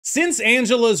Since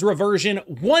Angela's reversion,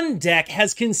 one deck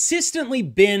has consistently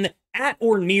been at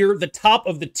or near the top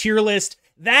of the tier list.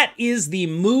 That is the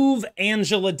Move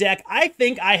Angela deck. I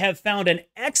think I have found an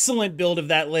excellent build of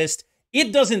that list.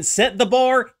 It doesn't set the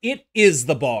bar, it is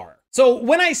the bar. So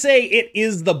when I say it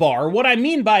is the bar, what I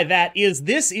mean by that is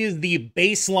this is the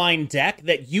baseline deck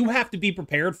that you have to be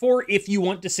prepared for if you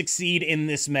want to succeed in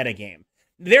this metagame.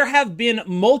 There have been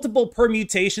multiple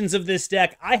permutations of this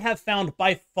deck. I have found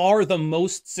by far the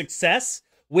most success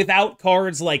without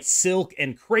cards like Silk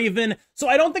and Craven, so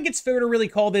I don't think it's fair to really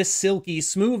call this Silky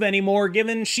Smooth anymore,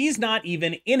 given she's not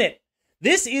even in it.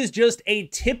 This is just a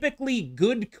typically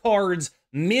good cards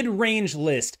mid-range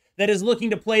list that is looking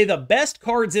to play the best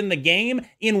cards in the game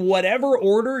in whatever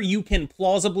order you can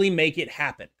plausibly make it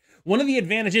happen. One of the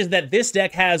advantages that this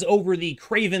deck has over the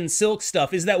Craven Silk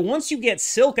stuff is that once you get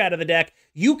Silk out of the deck,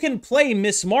 you can play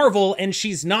Miss Marvel and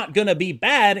she's not going to be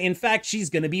bad. In fact,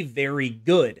 she's going to be very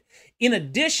good. In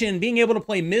addition, being able to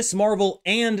play Miss Marvel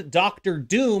and Doctor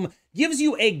Doom gives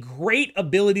you a great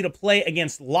ability to play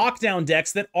against lockdown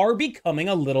decks that are becoming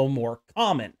a little more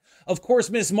common. Of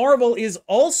course, Miss Marvel is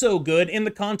also good in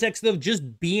the context of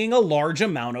just being a large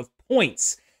amount of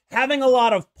points. Having a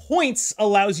lot of points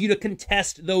allows you to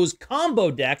contest those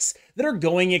combo decks that are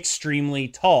going extremely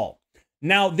tall.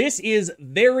 Now, this is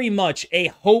very much a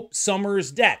Hope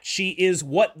Summers deck. She is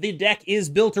what the deck is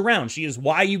built around. She is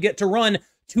why you get to run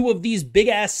two of these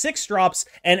big-ass 6-drops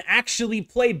and actually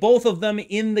play both of them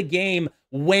in the game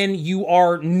when you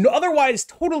are otherwise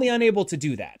totally unable to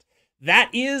do that. That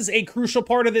is a crucial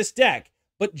part of this deck.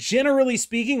 But generally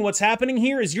speaking, what's happening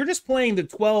here is you're just playing the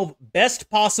 12 best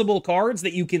possible cards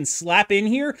that you can slap in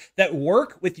here that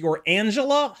work with your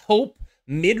Angela Hope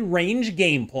mid-range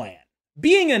game plan.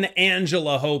 Being an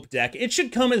Angela Hope deck, it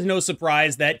should come as no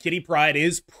surprise that Kitty Pryde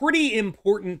is pretty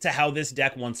important to how this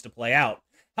deck wants to play out.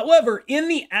 However, in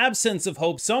the absence of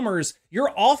Hope Summers,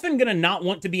 you're often going to not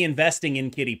want to be investing in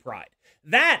Kitty Pryde.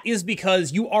 That is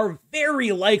because you are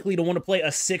very likely to want to play a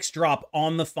 6-drop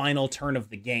on the final turn of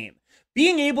the game.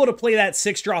 Being able to play that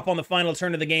 6-drop on the final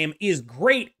turn of the game is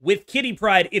great with Kitty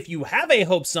Pryde if you have a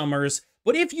Hope Summers,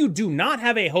 but if you do not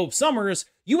have a Hope Summers,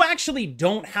 you actually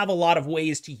don't have a lot of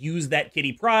ways to use that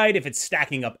Kitty Pryde if it's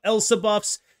stacking up Elsa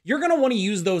buffs. You're going to want to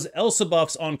use those Elsa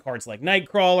buffs on cards like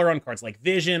Nightcrawler, on cards like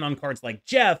Vision, on cards like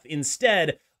Jeff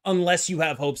instead, unless you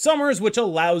have Hope Summers, which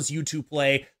allows you to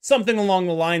play something along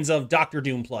the lines of Doctor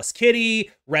Doom plus Kitty,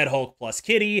 Red Hulk plus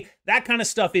Kitty. That kind of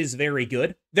stuff is very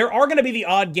good. There are going to be the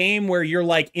odd game where you're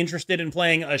like interested in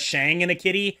playing a Shang and a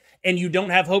Kitty, and you don't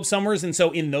have Hope Summers, and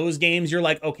so in those games, you're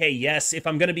like, okay, yes, if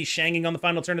I'm going to be Shanging on the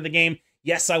final turn of the game,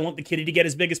 yes, I want the Kitty to get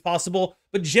as big as possible,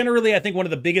 but generally, I think one of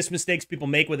the biggest mistakes people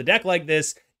make with a deck like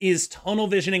this is tunnel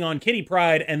visioning on Kitty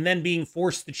Pryde and then being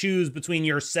forced to choose between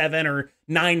your 7 or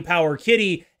 9 power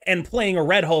Kitty and playing a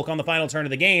Red Hulk on the final turn of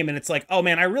the game, and it's like, oh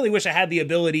man, I really wish I had the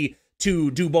ability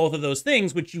to do both of those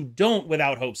things, which you don't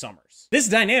without Hope Summers. This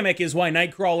dynamic is why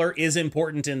Nightcrawler is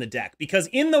important in the deck, because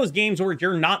in those games where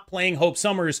you're not playing Hope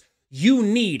Summers, you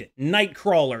need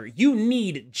Nightcrawler, you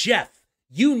need Jeff,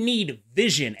 you need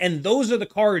Vision, and those are the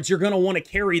cards you're going to want to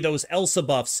carry those Elsa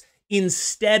buffs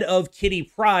instead of Kitty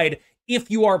Pryde if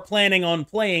you are planning on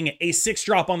playing a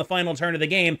 6-drop on the final turn of the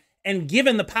game. And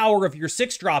given the power of your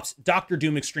 6-drops, Doctor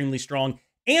Doom extremely strong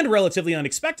and relatively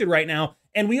unexpected right now,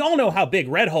 and we all know how big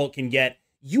Red Hulk can get,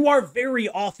 you are very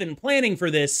often planning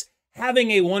for this. Having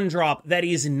a 1-drop that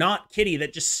is not Kitty,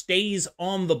 that just stays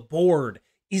on the board,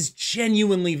 is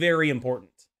genuinely very important.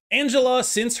 Angela,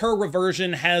 since her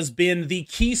reversion, has been the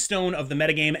keystone of the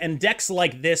metagame, and decks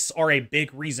like this are a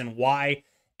big reason why.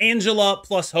 Angela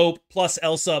plus Hope plus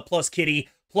Elsa plus Kitty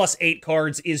plus 8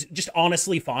 cards is just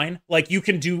honestly fine. Like, you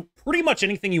can do pretty much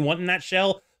anything you want in that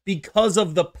shell because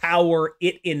of the power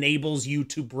it enables you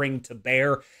to bring to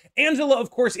bear. Angela, of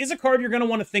course, is a card you're going to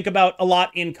want to think about a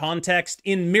lot in context.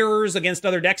 In mirrors against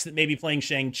other decks that may be playing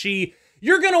Shang-Chi,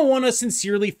 you're going to want to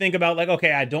sincerely think about, like,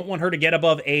 okay, I don't want her to get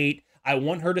above 8. I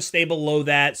want her to stay below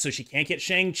that so she can't get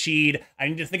Shang-Chi'd. I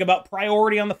need to think about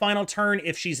priority on the final turn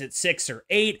if she's at 6 or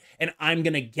 8, and I'm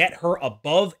going to get her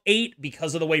above 8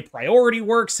 because of the way priority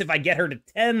works. If I get her to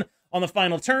 10 on the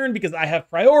final turn because I have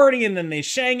priority and then they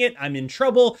Shang it, I'm in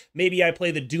trouble. Maybe I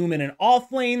play the Doom in an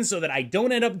off lane so that I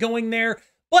don't end up going there.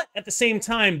 But at the same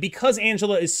time, because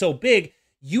Angela is so big,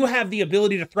 you have the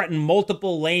ability to threaten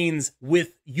multiple lanes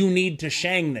with you need to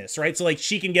Shang this, right? So like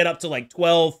she can get up to like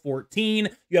 12, 14.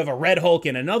 You have a Red Hulk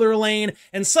in another lane.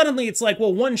 And suddenly it's like,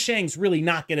 well, one Shang's really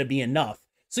not going to be enough.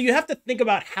 So you have to think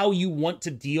about how you want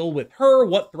to deal with her,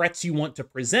 what threats you want to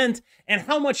present, and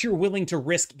how much you're willing to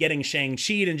risk getting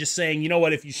Shang-Chi'd and just saying, you know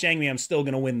what, if you Shang me, I'm still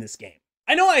going to win this game.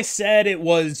 I know I said it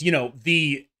was, you know,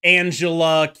 the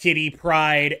Angela, Kitty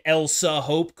Pryde, Elsa,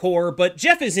 Hope core, but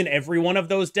Jeff is in every one of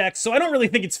those decks, so I don't really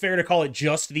think it's fair to call it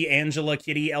just the Angela,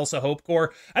 Kitty, Elsa, Hope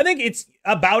core. I think it's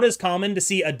about as common to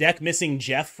see a deck missing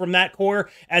Jeff from that core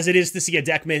as it is to see a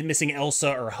deck missing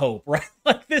Elsa or Hope, right?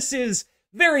 Like, this is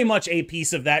very much a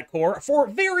piece of that core for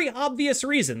very obvious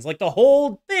reasons. Like, the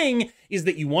whole thing is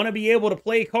that you want to be able to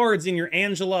play cards in your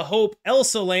Angela, Hope,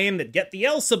 Elsa lane that get the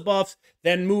Elsa buff,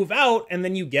 then move out, and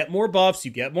then you get more buffs,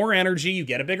 you get more energy, you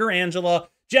get a bigger Angela.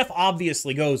 Jeff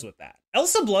obviously goes with that.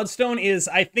 Elsa Bloodstone is,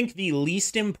 I think, the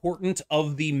least important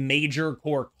of the major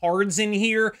core cards in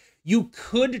here. You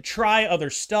could try other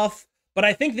stuff, but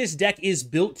I think this deck is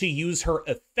built to use her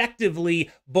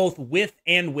effectively both with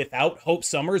and without Hope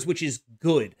Summers, which is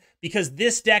good, because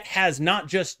this deck has not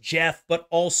just Jeff, but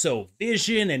also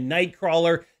Vision and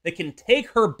Nightcrawler that can take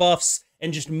her buffs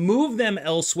and just move them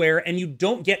elsewhere, and you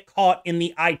don't get caught in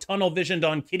the I tunnel visioned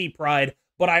on Kitty Pryde,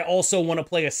 but I also want to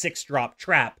play a 6-drop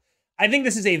trap. I think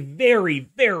this is a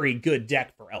very, very good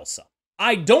deck for Elsa.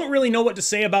 I don't really know what to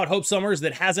say about Hope Summers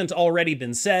that hasn't already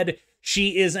been said.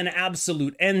 She is an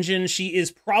absolute engine. She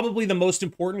is probably the most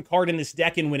important card in this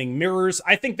deck in winning mirrors.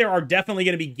 I think there are definitely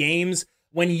going to be games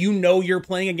when you know you're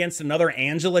playing against another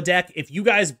Angela deck. If you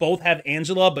guys both have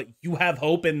Angela, but you have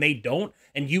Hope and they don't,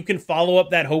 and you can follow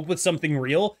up that Hope with something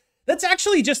real, that's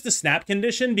actually just the snap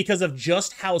condition because of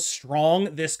just how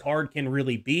strong this card can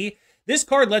really be. This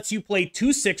card lets you play 2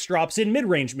 6-drops in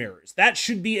mid-range mirrors. That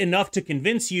should be enough to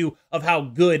convince you of how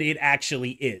good it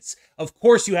actually is. Of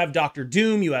course, you have Dr.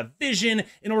 Doom, you have Vision,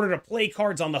 in order to play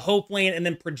cards on the Hope lane and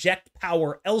then project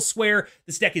power elsewhere.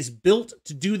 This deck is built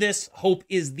to do this. Hope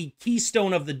is the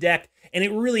keystone of the deck, and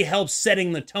it really helps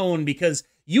setting the tone because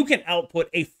you can output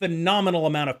a phenomenal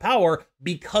amount of power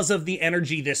because of the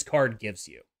energy this card gives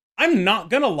you. I'm not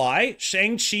gonna lie,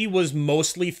 Shang-Chi was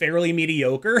mostly fairly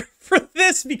mediocre for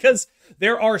this because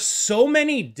there are so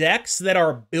many decks that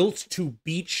are built to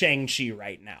beat Shang-Chi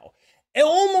right now.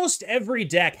 Almost every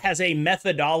deck has a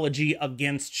methodology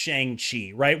against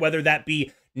Shang-Chi, right? Whether that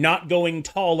be not going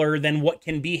taller than what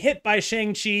can be hit by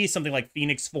Shang-Chi, something like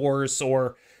Phoenix Force,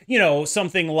 or, you know,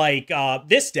 something like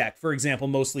this deck, for example,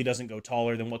 mostly doesn't go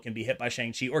taller than what can be hit by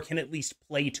Shang-Chi, or can at least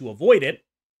play to avoid it.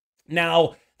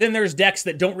 Now, then there's decks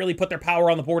that don't really put their power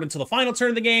on the board until the final turn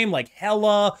of the game, like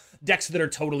Hela, decks that are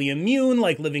totally immune,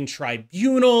 like Living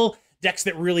Tribunal, decks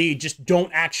that really just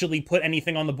don't actually put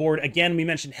anything on the board. Again, we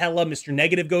mentioned Hela, Mr.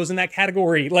 Negative goes in that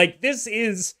category. Like, this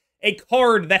is a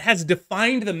card that has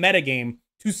defined the metagame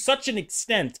to such an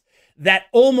extent that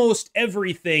almost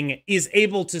everything is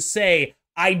able to say,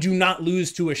 I do not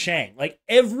lose to a Shang. Like,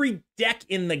 every deck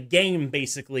in the game,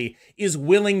 basically, is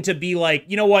willing to be like,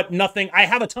 you know what, nothing, I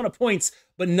have a ton of points,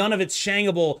 but none of it's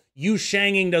Shangable. You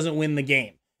Shanging doesn't win the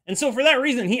game. And so for that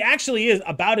reason, he actually is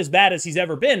about as bad as he's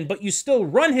ever been, but you still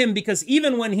run him because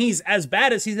even when he's as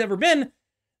bad as he's ever been,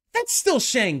 that's still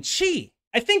Shang-Chi.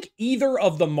 I think either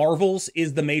of the Marvels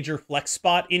is the major flex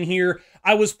spot in here.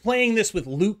 I was playing this with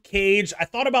Luke Cage. I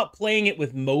thought about playing it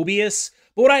with Mobius,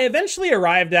 but what I eventually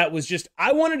arrived at was just,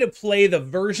 I wanted to play the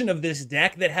version of this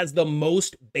deck that has the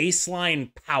most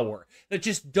baseline power, that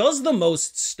just does the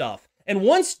most stuff. And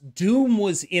once Doom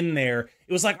was in there,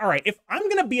 it was like, all right, if I'm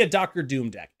going to be a Dr. Doom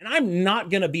deck, and I'm not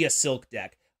going to be a Silk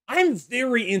deck, I'm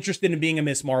very interested in being a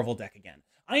Miss Marvel deck again.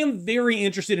 I am very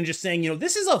interested in just saying, you know,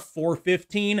 this is a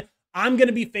 415. I'm going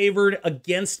to be favored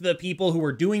against the people who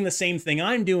are doing the same thing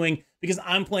I'm doing because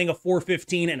I'm playing a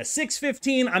 415 and a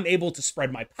 615. I'm able to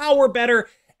spread my power better.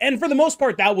 And for the most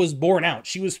part, that was borne out.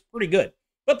 She was pretty good.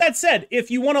 But that said,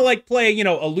 if you want to like play, you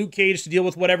know, a Luke Cage to deal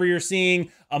with whatever you're seeing,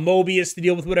 a Mobius to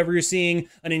deal with whatever you're seeing,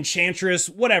 an Enchantress,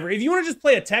 whatever. If you want to just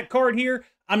play a tech card here,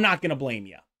 I'm not going to blame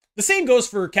you. The same goes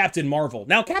for Captain Marvel.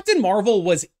 Now, Captain Marvel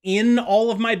was in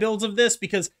all of my builds of this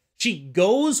because she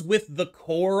goes with the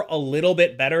core a little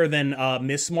bit better than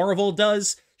Miss Marvel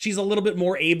does. She's a little bit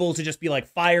more able to just be like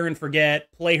fire and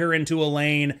forget, play her into a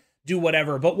lane, do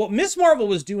whatever. But what Miss Marvel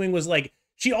was doing was like,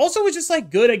 she also was just like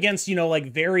good against, you know,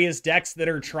 like various decks that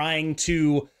are trying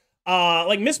to,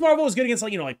 like Miss Marvel was good against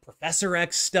like, you know, like Professor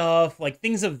X stuff, like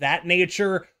things of that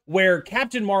nature, where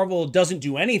Captain Marvel doesn't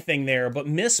do anything there, but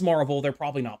Miss Marvel, they're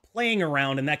probably not playing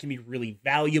around, and that can be really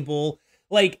valuable.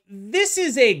 Like, this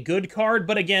is a good card,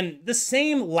 but again, the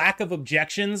same lack of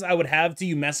objections I would have to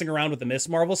you messing around with the Miss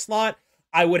Marvel slot,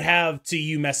 I would have to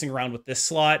you messing around with this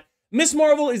slot. Miss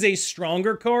Marvel is a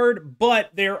stronger card,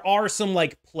 but there are some,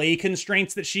 like, play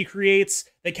constraints that she creates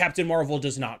that Captain Marvel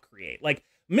does not create. Like,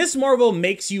 Miss Marvel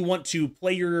makes you want to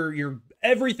play your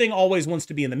everything always wants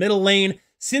to be in the middle lane.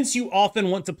 Since you often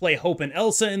want to play Hope and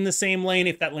Elsa in the same lane,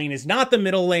 if that lane is not the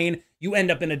middle lane, you end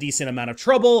up in a decent amount of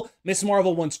trouble. Miss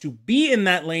Marvel wants to be in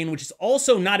that lane, which is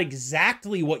also not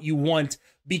exactly what you want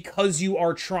because you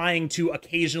are trying to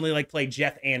occasionally like play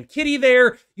Jeff and Kitty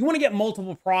there. You want to get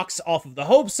multiple procs off of the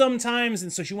Hope sometimes,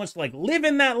 and so she wants to like live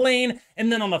in that lane.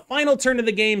 And then on the final turn of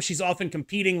the game, she's often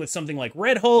competing with something like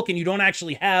Red Hulk, and you don't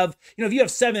actually have, you know, if you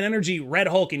have 7 energy, Red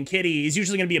Hulk and Kitty is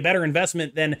usually going to be a better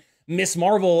investment than Miss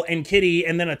Marvel and Kitty,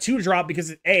 and then a 2-drop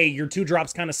because A, your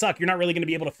 2-drops kind of suck. You're not really going to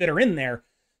be able to fit her in there.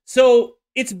 So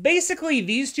it's basically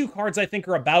these two cards I think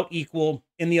are about equal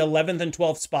in the 11th and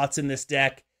 12th spots in this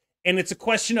deck. And it's a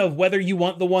question of whether you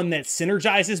want the one that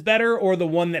synergizes better or the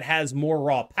one that has more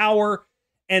raw power.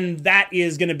 And that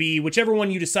is going to be whichever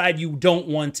one you decide you don't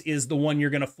want is the one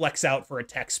you're going to flex out for a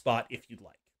tech spot if you'd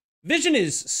like. Vision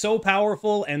is so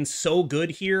powerful and so good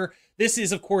here. This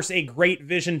is, of course, a great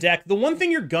Vision deck. The one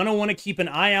thing you're going to want to keep an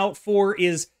eye out for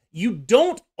is you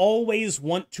don't always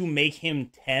want to make him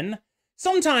 10.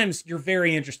 Sometimes you're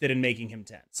very interested in making him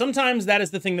 10. Sometimes that is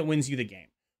the thing that wins you the game.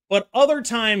 But other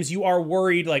times you are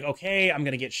worried like, okay, I'm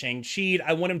going to get Shang-Chi'd.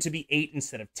 I want him to be 8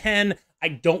 instead of 10. I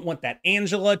don't want that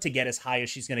Angela to get as high as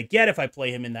she's going to get if I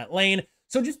play him in that lane.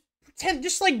 So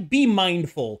just like be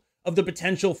mindful of the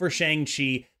potential for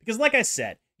Shang-Chi. Because like I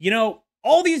said, you know,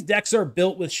 all these decks are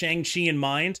built with Shang-Chi in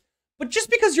mind. But just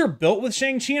because you're built with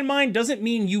Shang-Chi in mind doesn't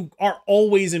mean you are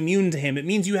always immune to him. It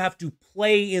means you have to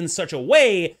play in such a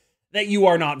way that you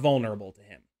are not vulnerable to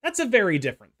him. That's a very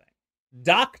different thing.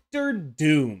 Dr.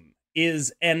 Doom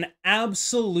is an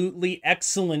absolutely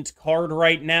excellent card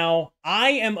right now.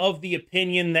 I am of the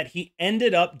opinion that he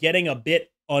ended up getting a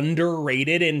bit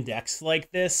underrated in decks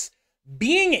like this.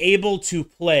 Being able to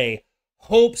play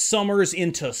Hope Summers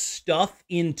into stuff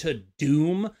into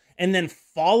Doom, and then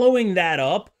following that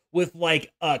up with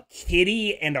like a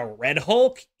Kitty and a Red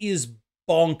Hulk is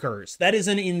bonkers. That is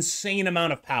an insane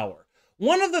amount of power.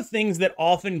 One of the things that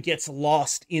often gets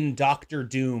lost in Dr.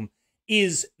 Doom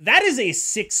is that is a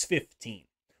 6/15.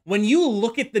 When you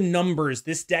look at the numbers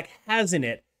this deck has in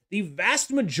it, the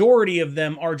vast majority of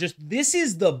them are just, this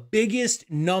is the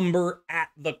biggest number at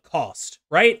the cost,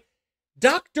 right?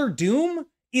 Dr. Doom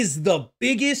is the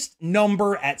biggest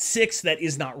number at 6 that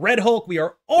is not Red Hulk. We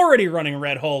are already running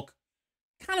Red Hulk.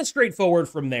 Kind of straightforward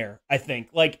from there, I think.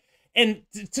 Like, and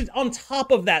on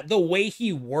top of that, the way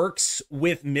he works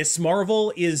with Miss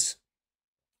Marvel is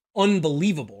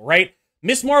unbelievable, right?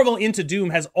 Miss Marvel into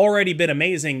Doom has already been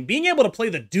amazing. Being able to play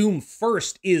the Doom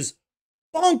first is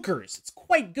bonkers. It's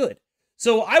quite good.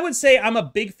 So I would say I'm a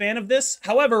big fan of this.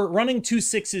 However, running 2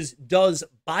 6s does,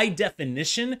 by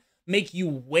definition, make you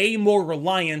way more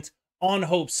reliant on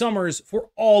Hope Summers for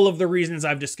all of the reasons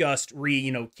I've discussed.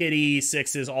 Kitty,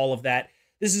 6s, all of that.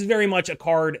 This is very much a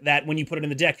card that when you put it in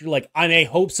the deck, you're like, I'm a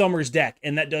Hope Summers deck.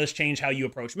 And that does change how you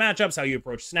approach matchups, how you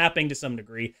approach snapping to some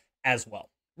degree as well.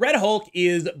 Red Hulk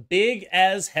is big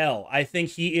as hell. I think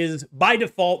he is, by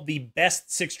default, the best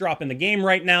 6-drop in the game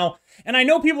right now. And I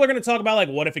know people are going to talk about, like,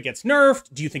 what if it gets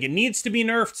nerfed? Do you think it needs to be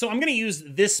nerfed? So I'm going to use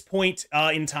this point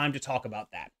in time to talk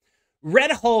about that.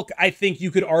 Red Hulk, I think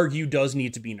you could argue, does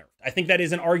need to be nerfed. I think that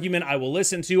is an argument I will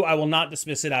listen to. I will not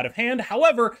dismiss it out of hand.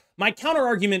 However, my counter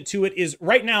argument to it is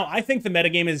right now, I think the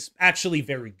metagame is actually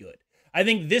very good. I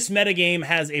think this metagame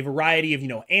has a variety of,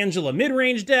 Angela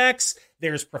mid-range decks.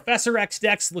 There's Professor X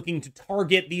decks looking to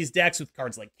target these decks with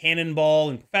cards like Cannonball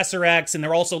and Professor X, and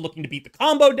they're also looking to beat the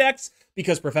combo decks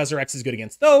because Professor X is good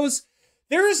against those.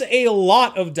 There's a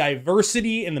lot of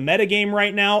diversity in the metagame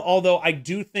right now, although I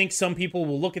do think some people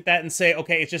will look at that and say,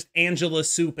 okay, it's just Angela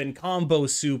soup and combo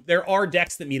soup. There are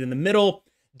decks that meet in the middle,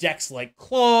 decks like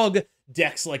Clog,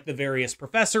 decks like the various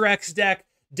Professor X deck,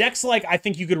 decks like, I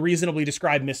think you could reasonably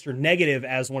describe Mr. Negative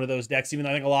as one of those decks, even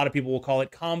though I think a lot of people will call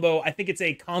it combo. I think it's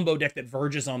a combo deck that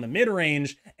verges on the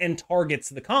mid-range and targets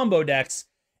the combo decks.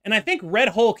 And I think Red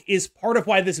Hulk is part of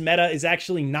why this meta is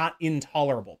actually not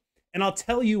intolerable. And I'll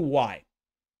tell you why.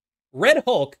 Red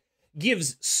Hulk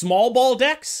gives small ball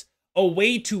decks a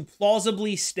way to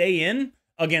plausibly stay in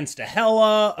against a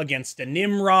Hela, against a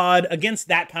Nimrod, against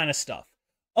that kind of stuff.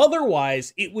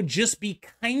 Otherwise, it would just be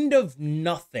kind of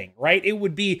nothing, right? It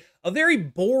would be a very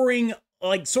boring,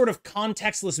 like, sort of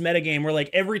contextless metagame where, like,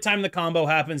 every time the combo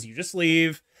happens, you just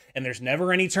leave, and there's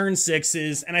never any turn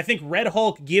 6s. And I think Red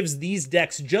Hulk gives these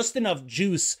decks just enough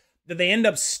juice that they end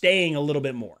up staying a little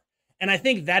bit more. And I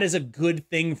think that is a good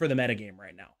thing for the metagame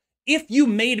right now. If you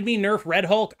made me nerf Red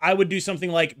Hulk, I would do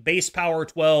something like base power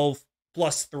 12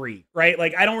 plus 3, right?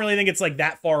 Like, I don't really think it's, like,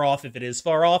 that far off if it is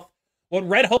far off. What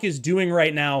Red Hulk is doing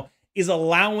right now is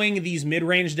allowing these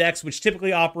mid-range decks, which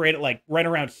typically operate at like right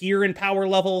around here in power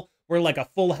level, where like a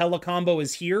full Hela combo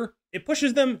is here, it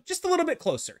pushes them just a little bit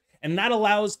closer. and that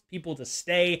allows people to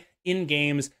stay in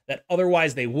games that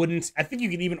otherwise they wouldn't. I think you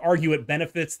could even argue it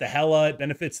benefits the Hella, it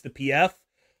benefits the PF,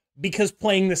 because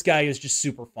playing this guy is just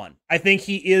super fun. I think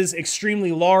he is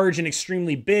extremely large and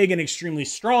extremely big and extremely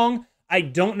strong. I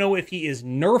don't know if he is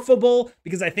nerfable,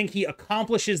 because I think he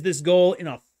accomplishes this goal in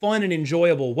a fun and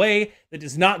enjoyable way that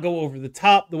does not go over the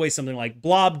top the way something like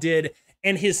Blob did.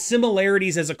 And his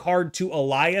similarities as a card to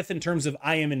Eliath in terms of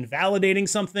I am invalidating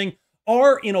something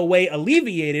are in a way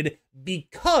alleviated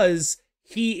because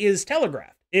he is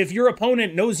telegraphed. If your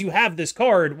opponent knows you have this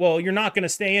card, well, you're not going to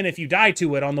stay in if you die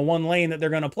to it on the one lane that they're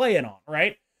going to play it on,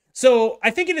 right? So I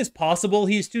think it is possible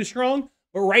he's too strong,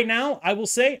 but right now, I will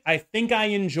say, I think I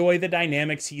enjoy the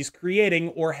dynamics he's creating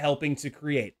or helping to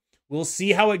create. We'll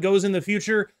see how it goes in the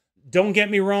future. Don't get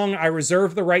me wrong, I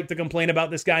reserve the right to complain about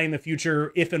this guy in the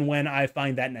future if and when I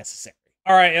find that necessary.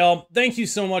 All right, y'all, thank you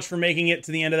so much for making it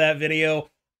to the end of that video.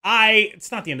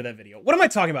 It's not the end of that video. What am I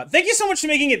talking about? Thank you so much for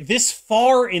making it this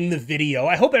far in the video.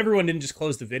 I hope everyone didn't just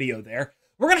close the video there.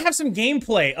 We're gonna have some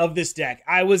gameplay of this deck.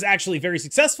 I was actually very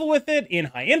successful with it in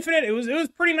High Infinite. It was a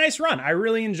pretty nice run. I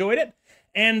really enjoyed it.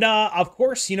 And of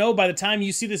course, you know, by the time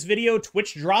you see this video,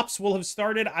 Twitch drops will have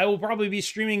started. I will probably be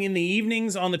streaming in the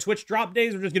evenings on the Twitch drop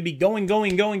days. We're just gonna be going.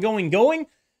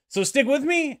 So stick with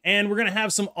me, and we're gonna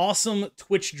have some awesome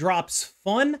Twitch drops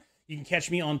fun. You can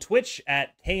catch me on Twitch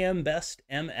at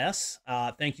KMBestMS.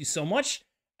 Thank you so much.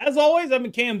 As always, I've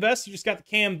been KMBest. You just got the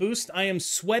KM boost. I am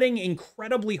sweating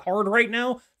incredibly hard right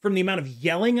now from the amount of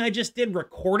yelling I just did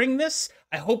recording this.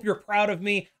 I hope you're proud of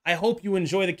me. I hope you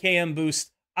enjoy the KM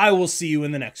boost. I will see you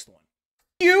in the next one.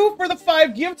 Thank you for the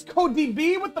 5 gifts, Code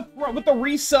DB with the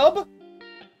resub.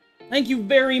 Thank you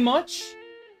very much.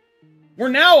 We're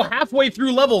now halfway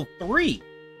through level 3.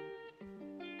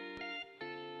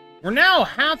 We're now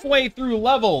halfway through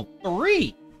level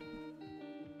 3.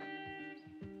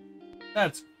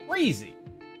 That's crazy.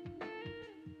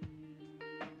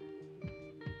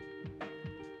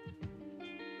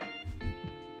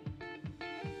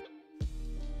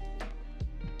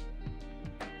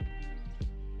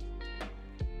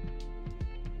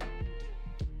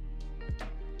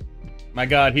 My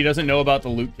God, he doesn't know about the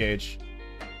loot cage.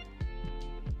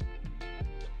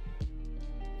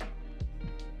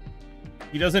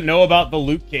 He doesn't know about the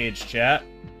loot cage, chat.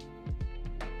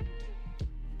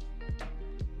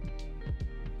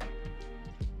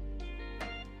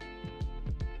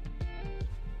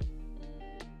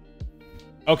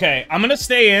 Okay, I'm gonna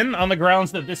stay in on the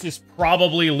grounds that this is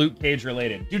probably loot cage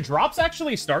related. Do drops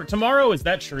actually start tomorrow? Is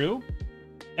that true?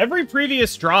 Every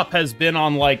previous drop has been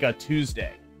on like a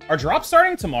Tuesday. Are drops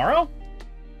starting tomorrow?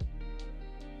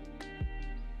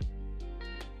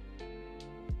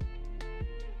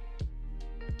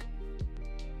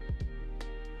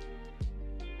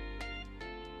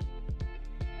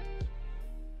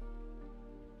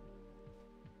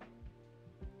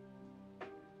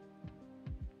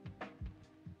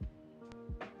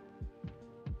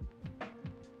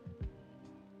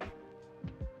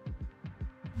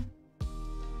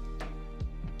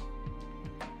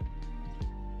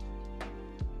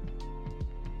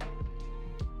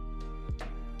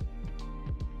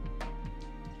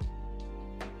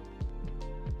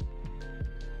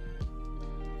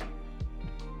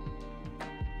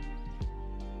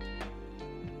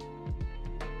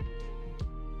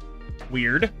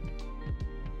 Weird.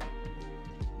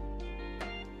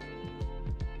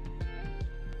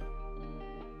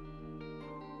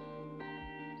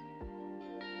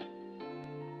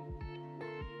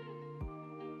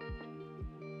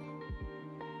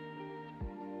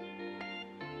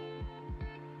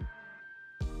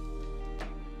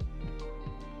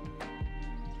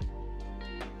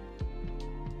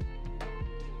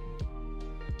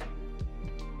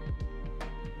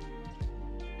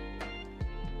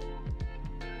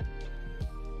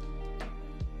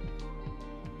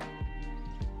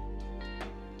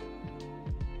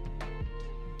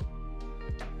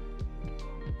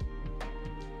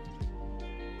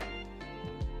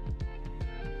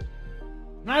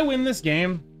 Can I win this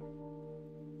game?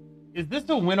 Is this a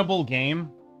winnable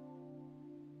game?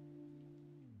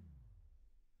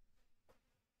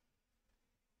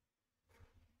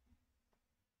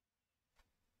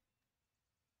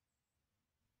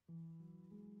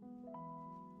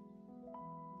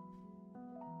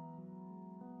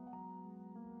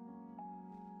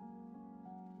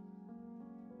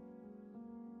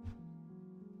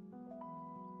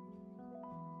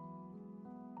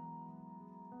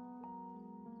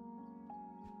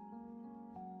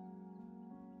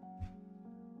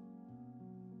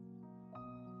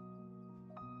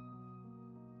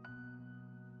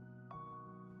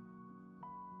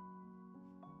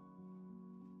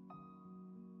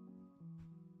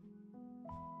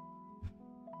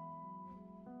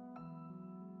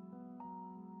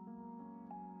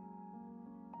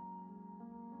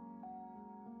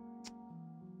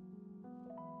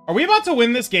 Are we about to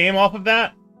win this game off of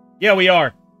that? Yeah, we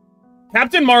are.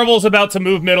 Captain Marvel's about to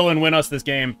move middle and win us this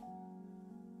game.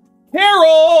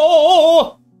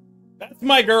 Carol! That's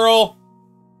my girl.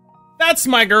 That's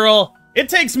my girl. It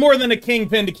takes more than a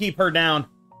kingpin to keep her down.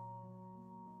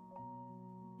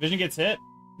 Vision gets hit?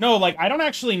 No, like, I don't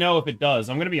actually know if it does.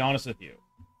 I'm gonna be honest with you.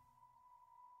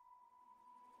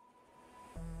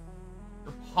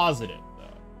 You're positive,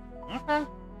 though. Okay.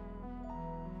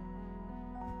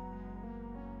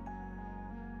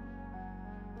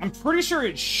 I'm pretty sure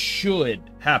it should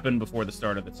happen before the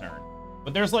start of the turn.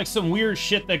 But there's, like, some weird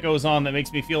shit that goes on that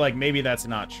makes me feel like maybe that's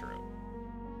not true.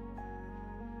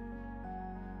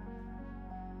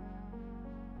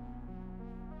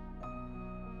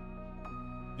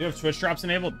 Do you have Twitch drops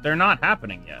enabled? They're not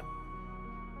happening yet.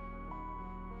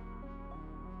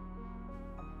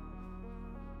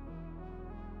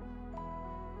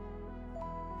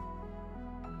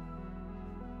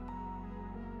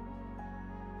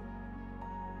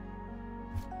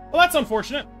 Well, that's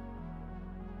unfortunate.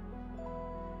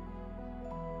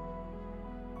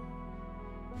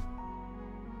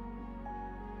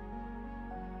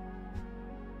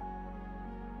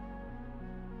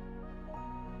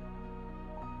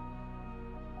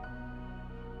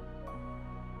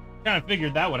 Kind of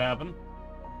figured that would happen.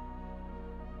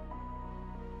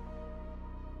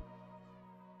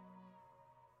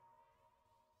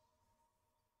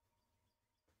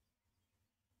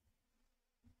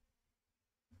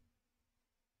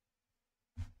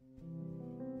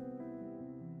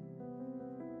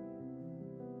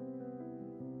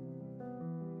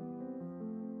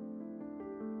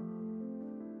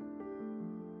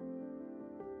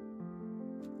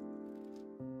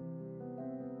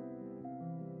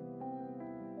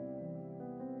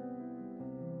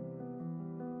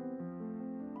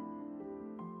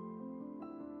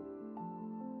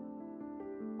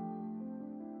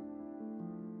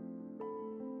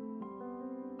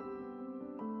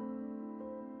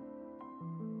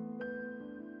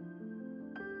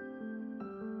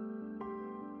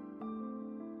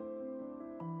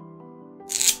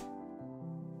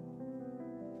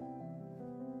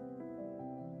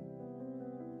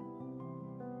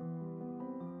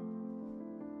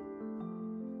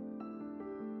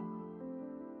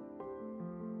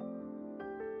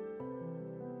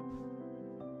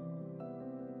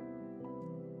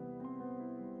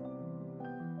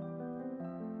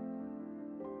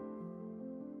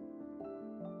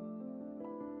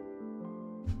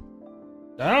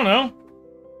 I don't know.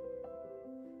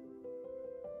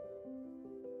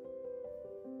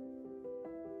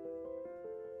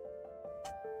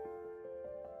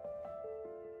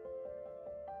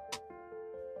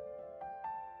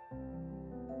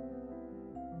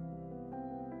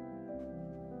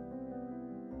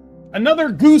 Another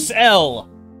Goose L.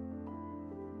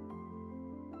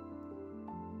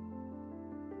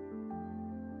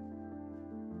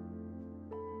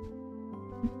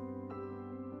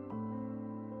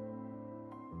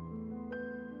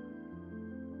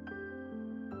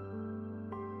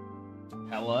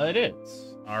 Hella it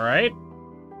is. All right.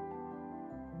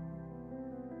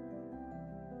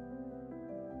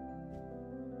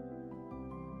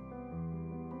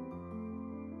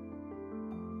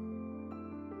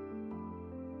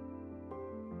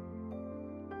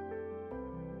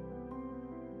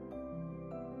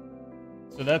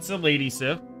 So that's a Lady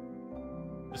Sif.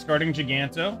 Discarding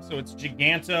Giganto. So it's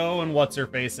Giganto and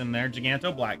What's-Her-Face in there.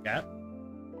 Giganto, Black Cat.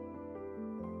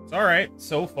 It's alright,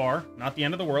 so far. Not the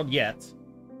end of the world yet.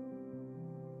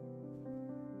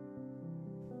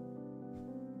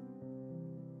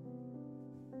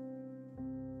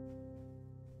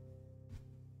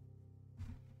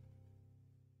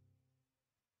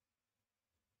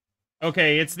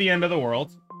 Okay, it's the end of the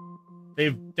world.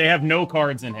 They have no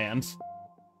cards in hand.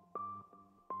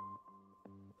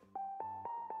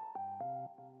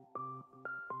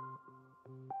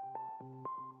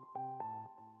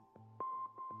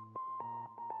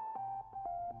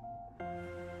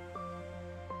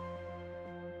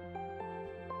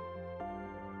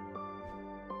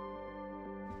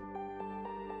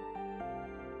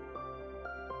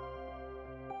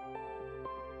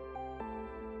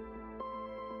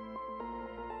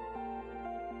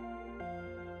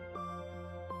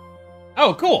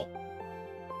 Oh, cool.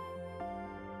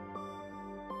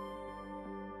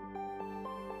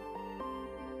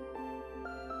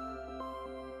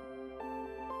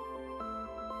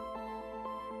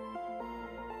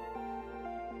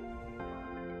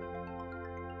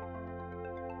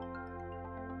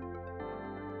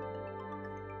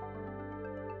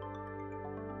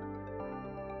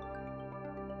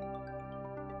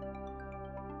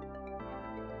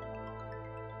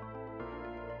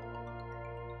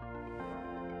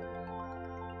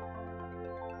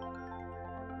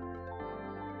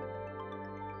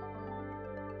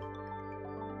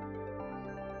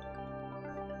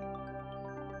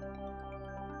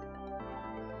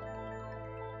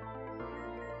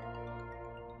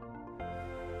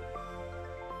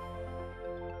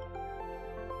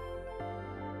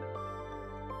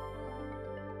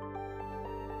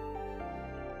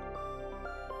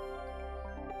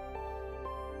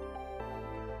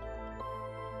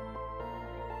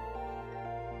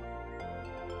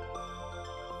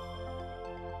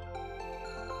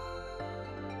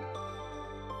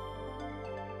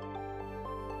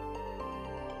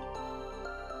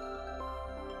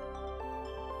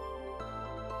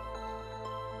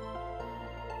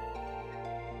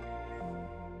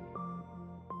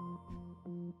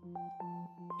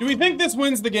 Do we think this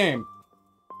wins the game?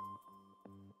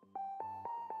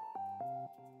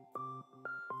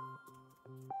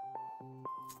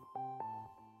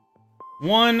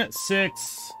 One,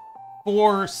 6,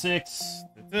 4, 6.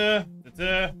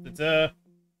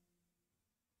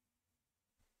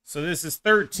 So this is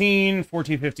 13,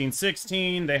 14, 15,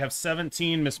 16. They have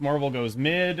 17. Miss Marvel goes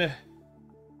mid.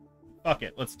 Fuck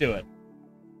it, let's do it.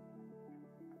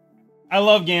 I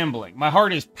love gambling. My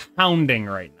heart is pounding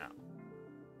right now.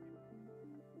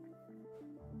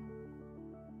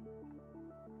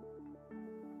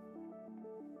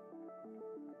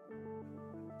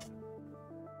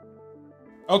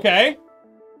 Okay.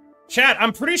 Chat,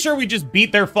 I'm pretty sure we just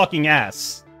beat their fucking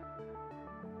ass.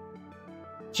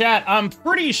 Chat, I'm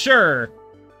pretty sure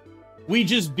we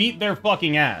just beat their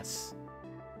fucking ass.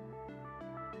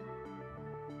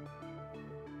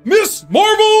 Miss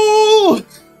Marvel!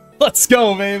 Let's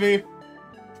go, baby.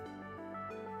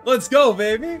 Let's go,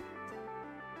 baby.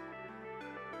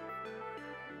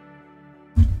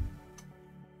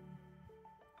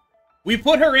 We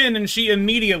put her in and she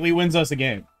immediately wins us a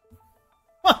game.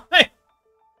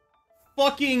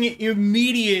 Fucking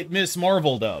immediate Miss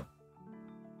Marvel dub.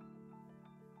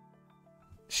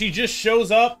 She just shows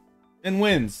up and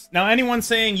wins. Now, anyone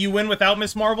saying you win without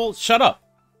Miss Marvel, shut up.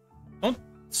 Don't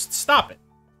stop it.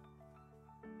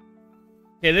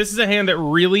 Okay, this is a hand that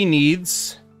really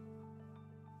needs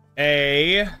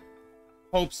a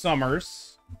Hope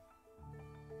Summers.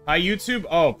 Hi, YouTube?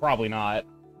 Oh, probably not.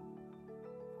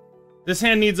 This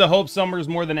hand needs a Hope Summers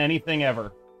more than anything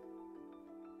ever.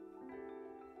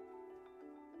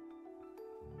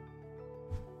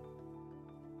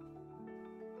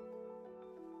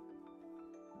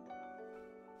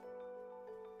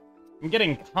 I'm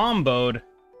getting comboed.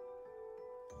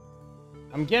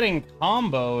 I'm getting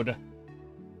comboed.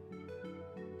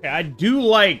 Okay, I do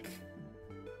like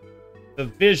the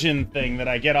vision thing that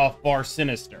I get off Bar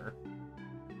Sinister.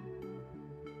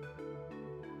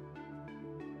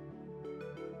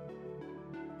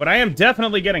 But I am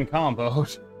definitely getting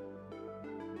comboed.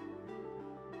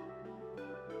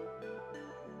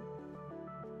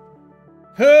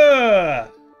 Huh.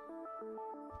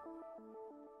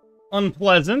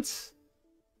 Unpleasant.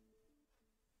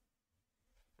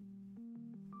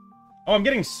 Oh, I'm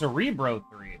getting Cerebro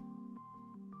 3.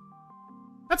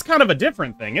 That's kind of a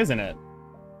different thing, isn't it?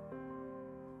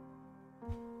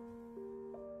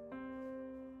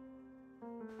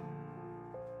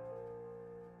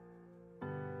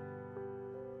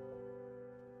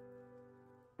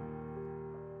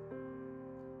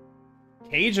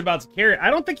 Cage about to carry it.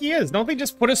 I don't think he is. Don't they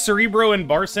just put a Cerebro in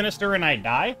Bar Sinister and I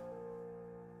die?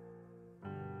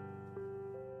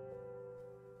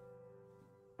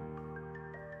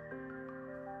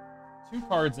 Two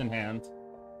cards in hand.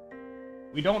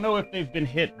 We don't know if they've been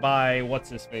hit by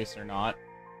what's-his-face or not.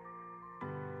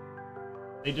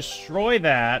 They destroy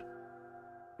that.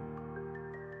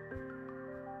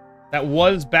 That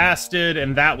was Basted,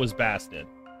 and that was Basted.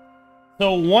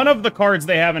 So one of the cards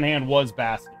they have in hand was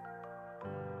Basted.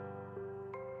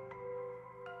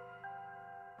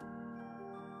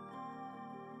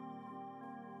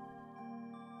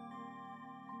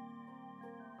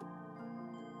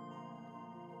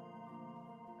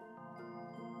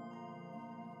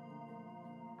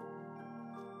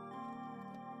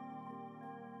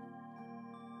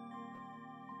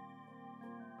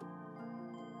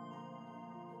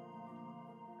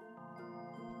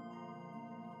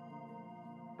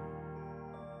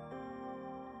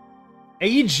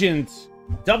 Agent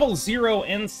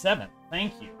 00N7,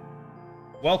 thank you.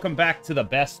 Welcome back to the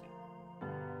best.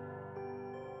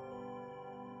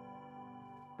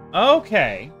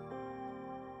 Okay.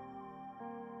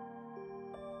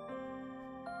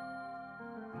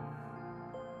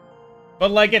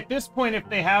 But, like, at this point, if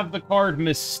they have the card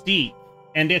Mystique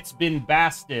and it's been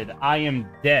Basted, I am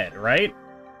dead, right?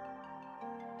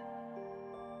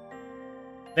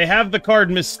 They have the card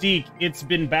Mystique, it's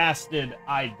been Basted,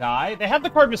 I die. They have the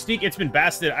card Mystique, it's been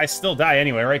Basted, I still die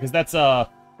anyway, right? Because that's,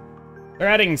 they're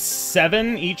adding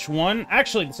 7 each one.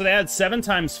 Actually, so they add 7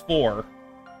 times 4.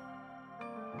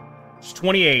 It's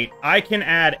 28. I can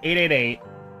add 888.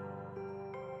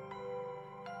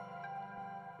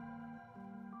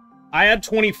 I add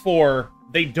 24.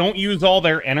 They don't use all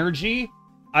their energy.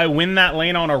 I win that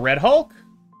lane on a Red Hulk.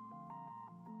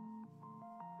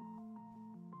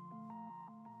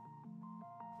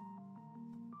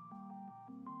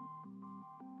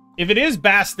 If it is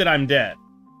Basted, I'm dead.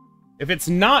 If it's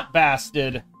not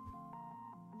Basted,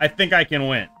 I think I can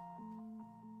win.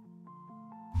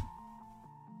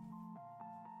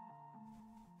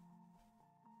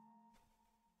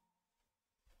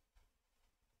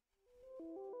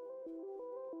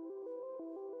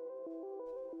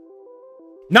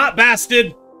 Not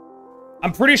Bastard.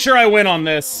 I'm pretty sure I win on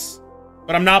this,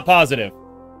 but I'm not positive.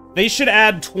 They should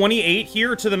add 28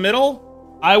 here to the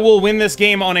middle. I will win this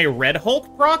game on a Red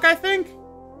Hulk proc, I think.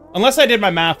 Unless I did my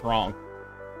math wrong.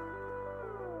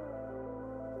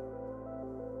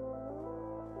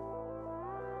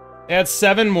 Add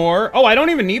 7 more. Oh, I don't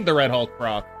even need the Red Hulk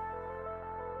proc.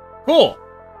 Cool.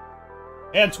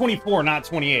 Add 24, not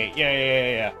 28.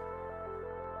 Yeah.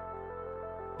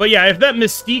 But yeah, if that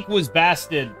Mystique was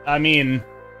Bastard, I mean,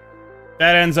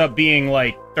 that ends up being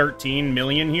like 13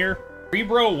 million here.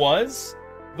 Rebro was,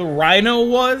 the Rhino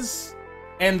was,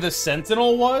 and the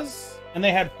Sentinel was, and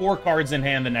they had 4 cards in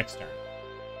hand the next turn.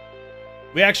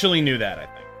 We actually knew that, I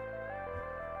think.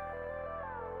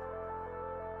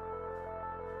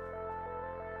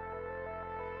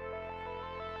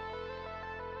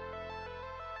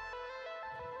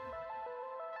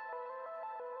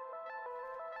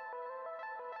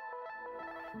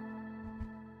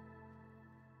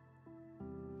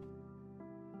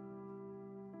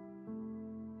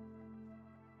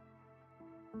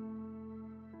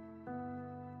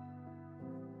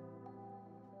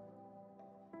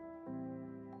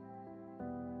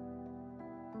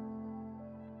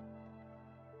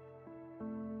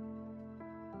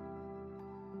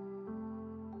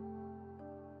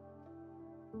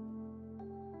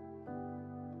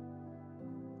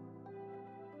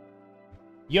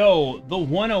 Yo, the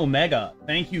 1 Omega.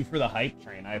 Thank you for the hype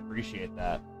train. I appreciate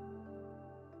that.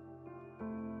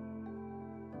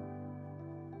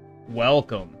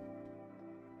 Welcome.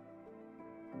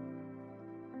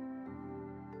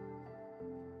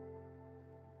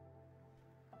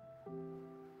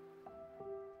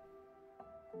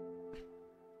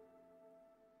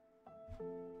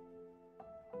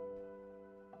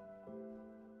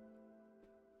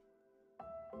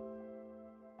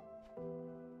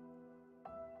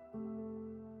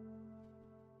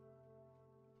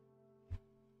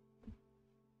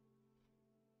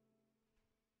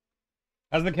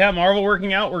 How's the Cat Marvel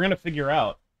working out? We're going to figure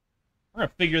out. We're going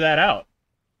to figure that out.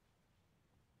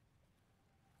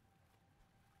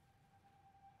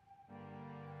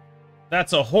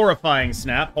 That's a horrifying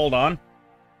snap. Hold on.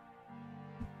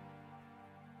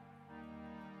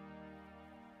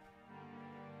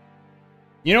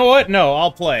 You know what? No,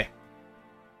 I'll play.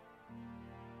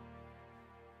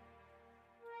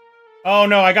 Oh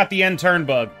no, I got the end turn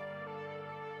bug.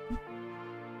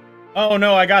 Oh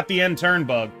no, I got the end turn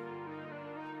bug.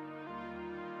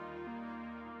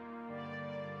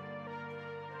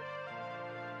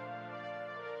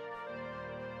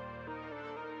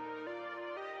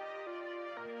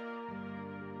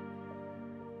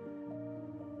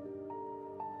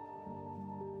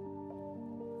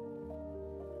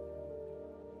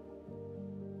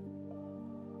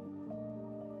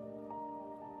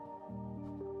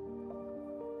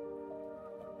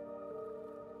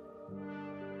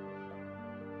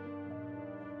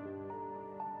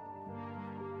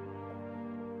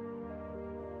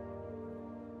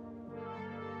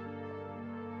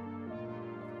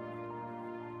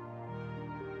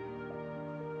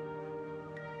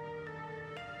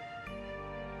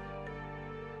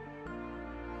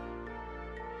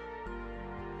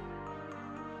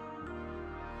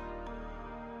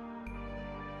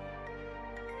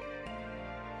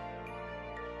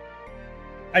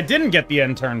 I didn't get the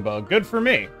end turn bug. Good for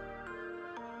me.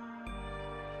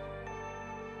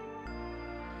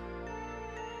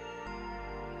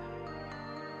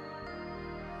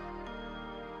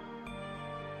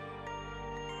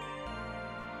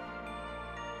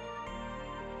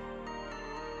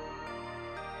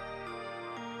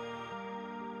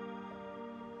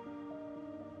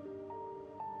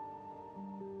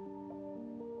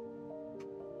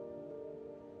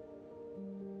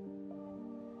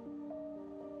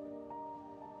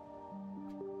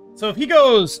 So if he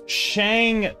goes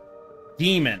Shang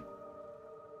Demon.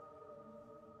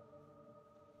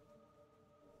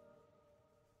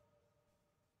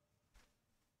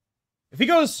 If he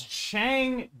goes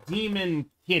Shang Demon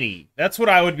Kitty, that's what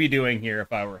I would be doing here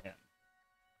if I were him.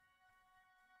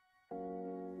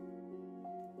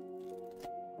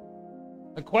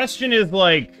 The question is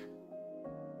like,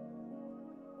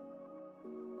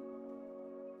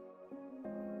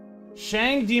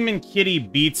 Shang Demon Kitty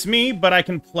beats me, but I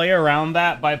can play around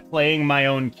that by playing my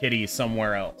own Kitty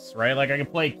somewhere else, right? Like, I can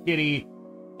play Kitty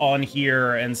on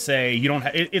here and say, you don't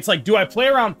have... It's like, do I play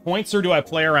around points or do I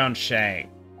play around Shang?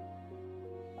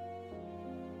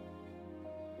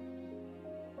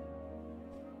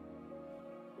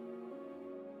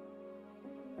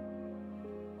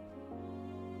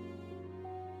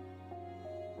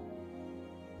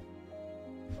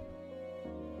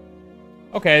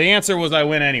 Okay, the answer was I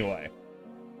win anyway.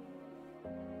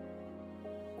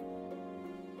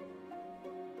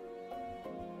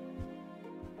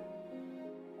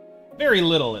 Very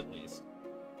little, at least.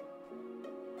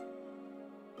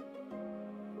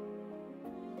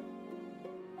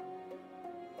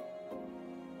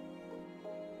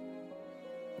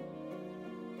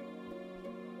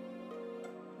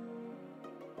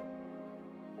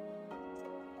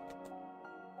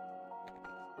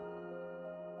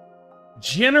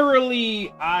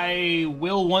 Generally, I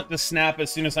will want to snap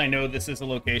as soon as I know this is a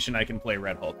location I can play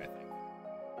Red Hulk, I think.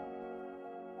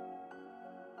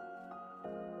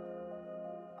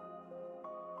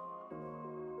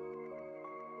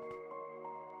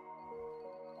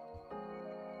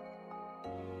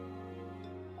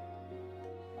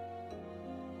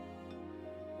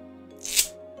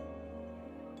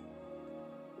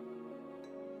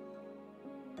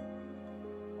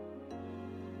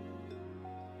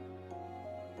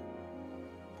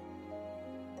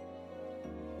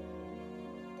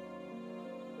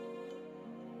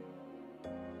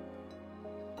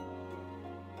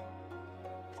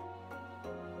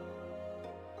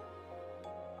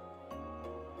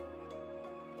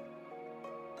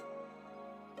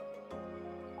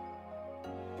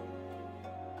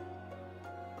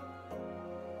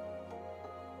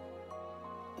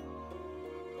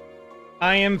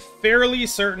 I am fairly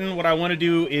certain what I want to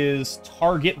do is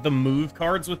target the move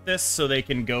cards with this so they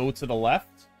can go to the left.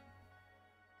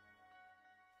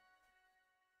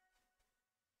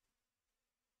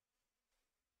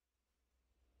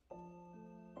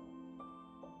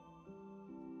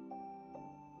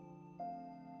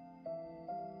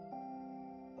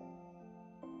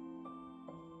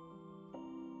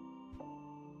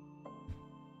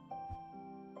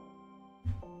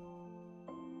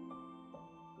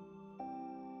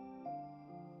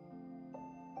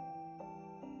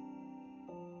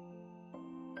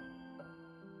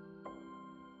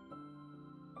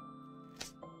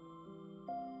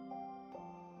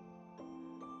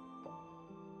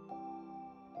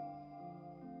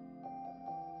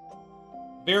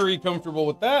 Very comfortable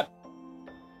with that.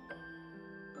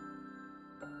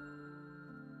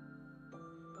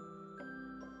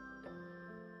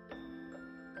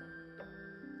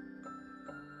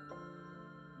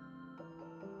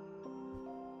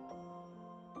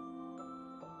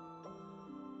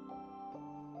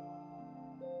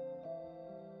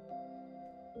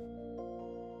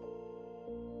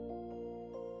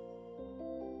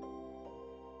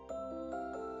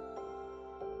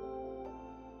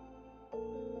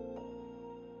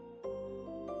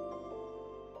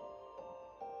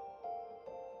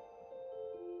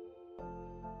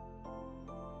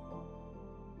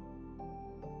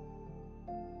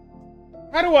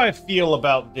 How do I feel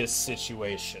about this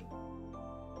situation?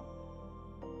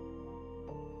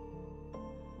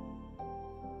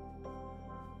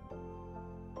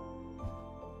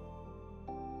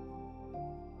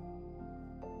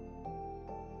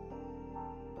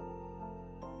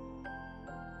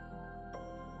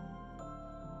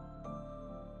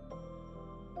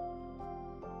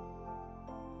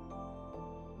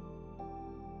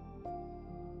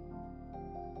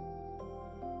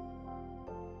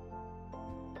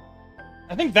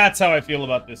 I think that's how I feel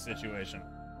about this situation.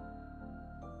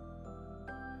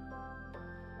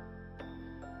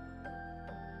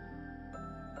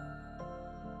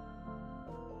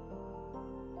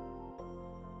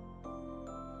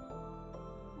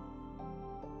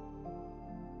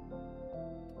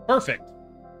 Perfect.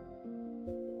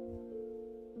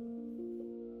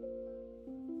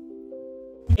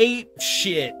 Ape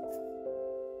shit.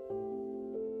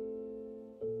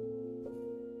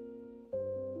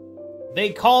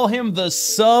 They call him the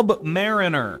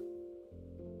Submariner.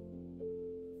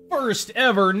 First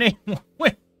ever name.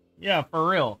 Yeah, for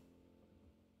real.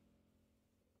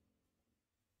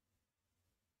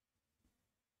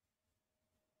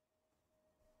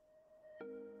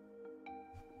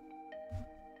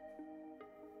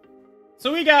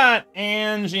 So we got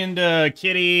Ange into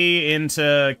Kitty,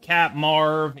 into Cap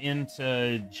Marv,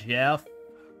 into Jeff.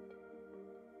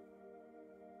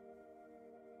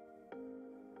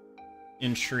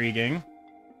 Intriguing.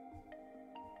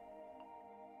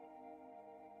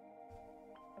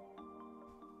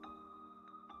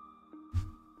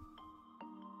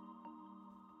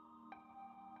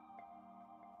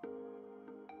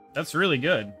 That's really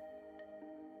good.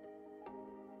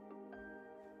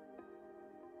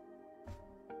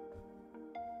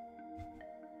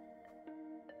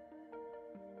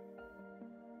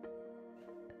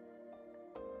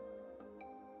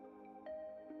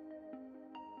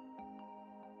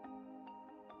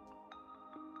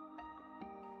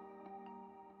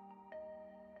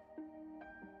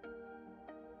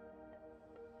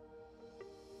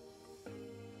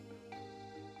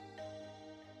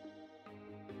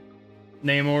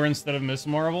 Namor instead of Miss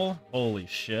Marvel? Holy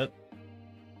shit.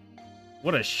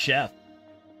 What a chef.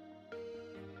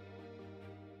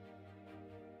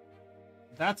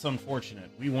 That's unfortunate.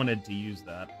 We wanted to use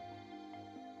that.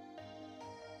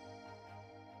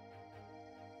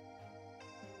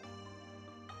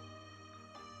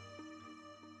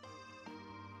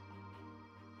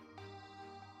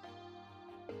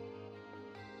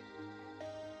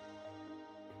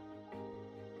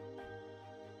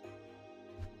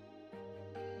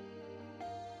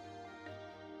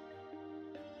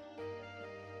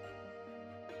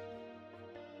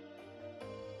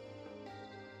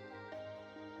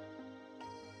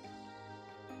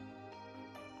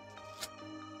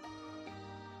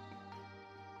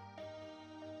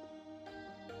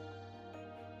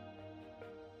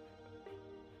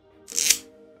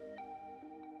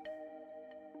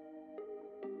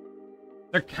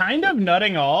 They're kind of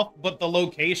nutting off, but the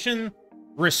location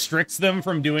restricts them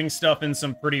from doing stuff in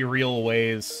some pretty real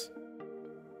ways.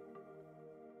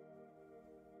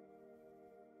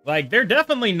 Like, they're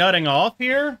definitely nutting off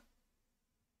here.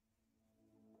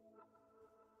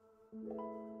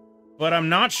 But I'm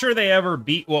not sure they ever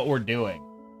beat what we're doing,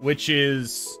 which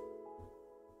is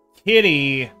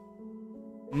Kitty,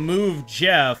 move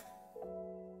Jeff,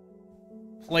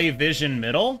 play Vision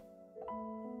middle.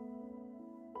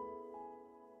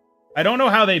 I don't know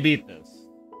how they beat this.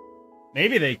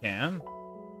 Maybe they can.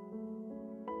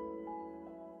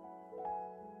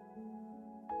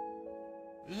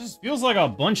 This just feels like a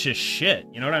bunch of shit,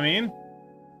 you know what I mean?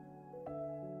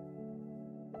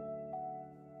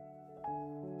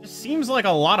 Just seems like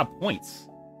a lot of points.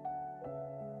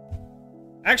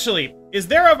 Actually, is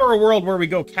there ever a world where we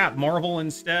go Cap Marvel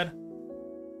instead?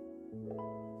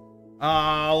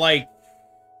 Like...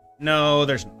 No,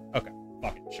 there's not. Okay,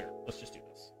 fuck it, sure. Let's just do this.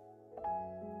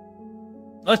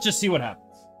 Let's just see what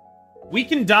happens. We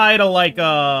can die to, like,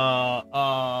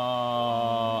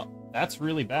 that's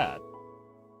really bad.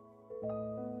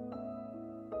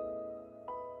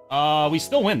 We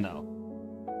still win, though.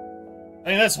 I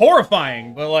mean, that's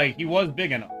horrifying, but, like, he was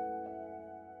big enough.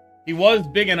 He was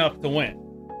big enough to win.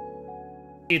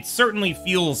 It certainly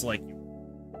feels like you.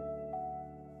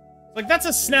 Like, that's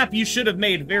a snap you should have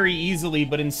made very easily,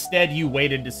 but instead you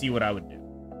waited to see what I would do.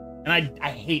 And I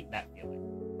hate that feeling.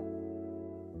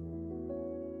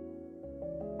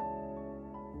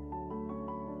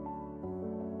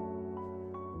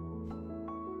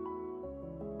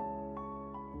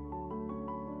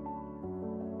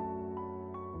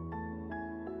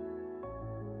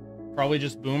 Probably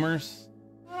just boomers.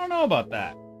 I don't know about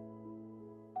that.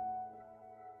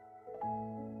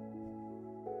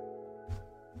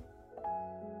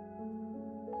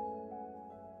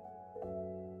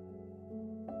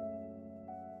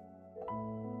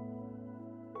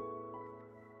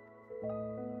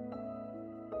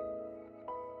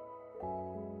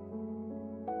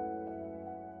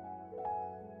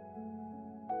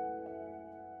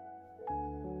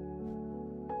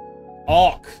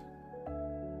 Awk.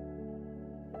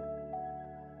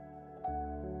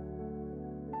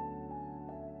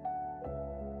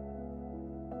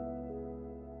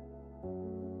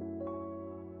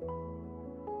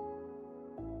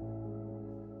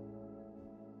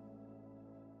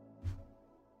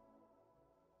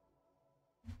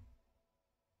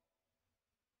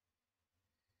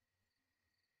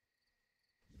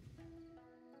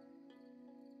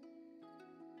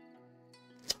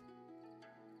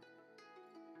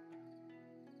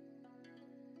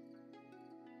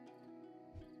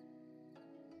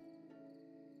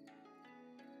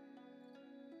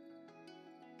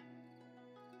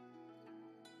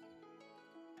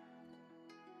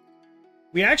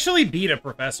 We actually beat a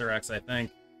Professor X, I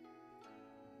think.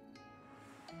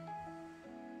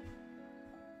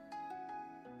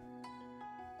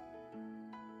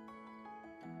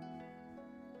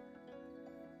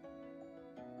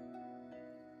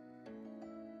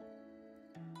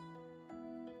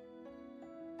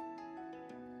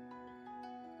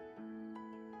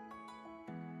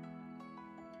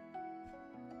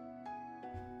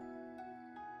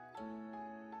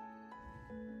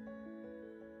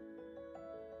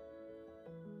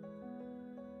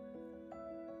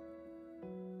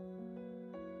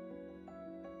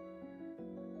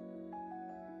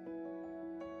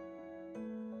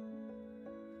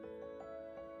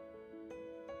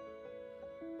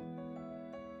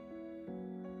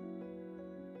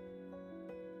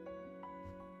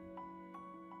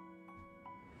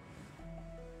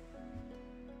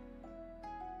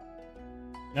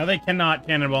 Now they cannot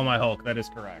cannonball my Hulk. That is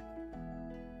correct.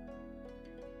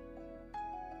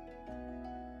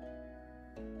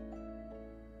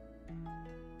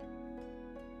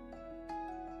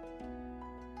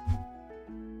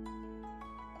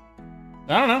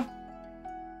 I don't know.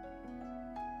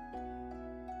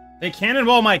 They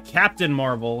cannonball my Captain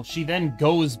Marvel. She then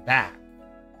goes back.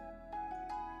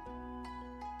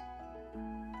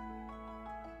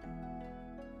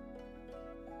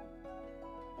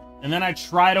 And then I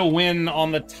try to win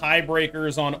on the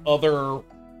tiebreakers on other...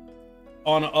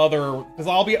 Because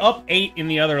I'll be up 8 in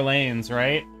the other lanes,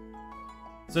 right?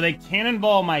 So they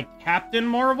cannonball my Captain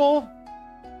Marvel?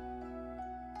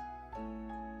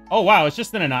 Oh, wow, it's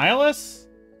just an Annihilus?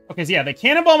 Okay, so yeah, they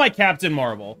cannonball my Captain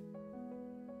Marvel.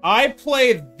 I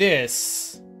play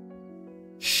this.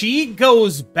 She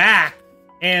goes back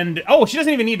and... Oh, she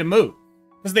doesn't even need to move.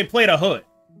 Because they played a Hood.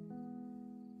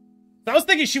 So I was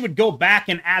thinking she would go back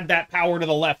and add that power to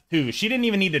the left, too. She didn't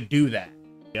even need to do that.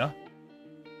 Yeah.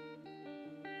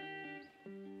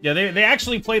 Yeah, they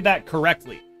actually played that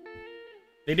correctly.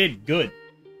 They did good.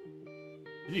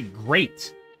 They did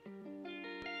great.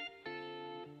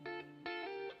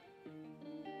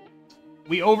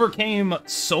 We overcame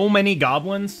so many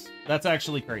goblins. That's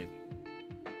actually crazy.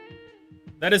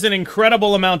 That is an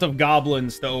incredible amount of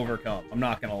goblins to overcome. I'm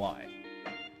not gonna lie.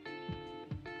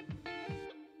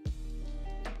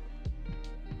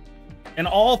 And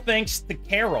all thanks to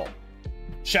Carol.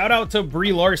 Shout out to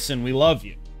Brie Larson. We love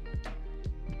you.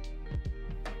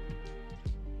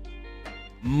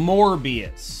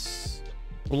 Morbius.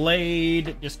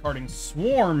 Blade. Discarding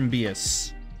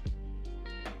Swarmbius.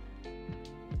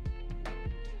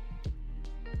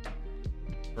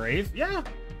 Brave? Yeah.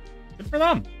 Good for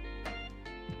them.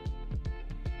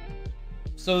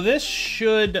 So this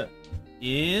should...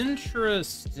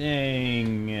 Interesting.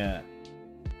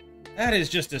 That is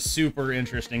just a super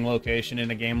interesting location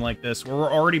in a game like this, where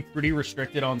we're already pretty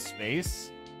restricted on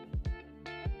space.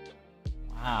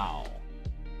 Wow.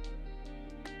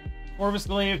 Corvus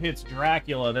Glaive hits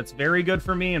Dracula. That's very good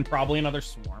for me, and probably another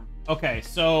Swarm. Okay,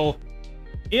 so...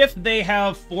 If they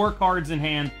have 4 cards in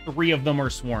hand, 3 of them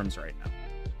are Swarms right now.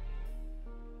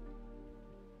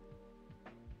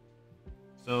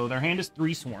 So their hand is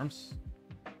 3 Swarms.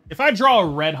 If I draw a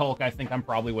Red Hulk, I think I'm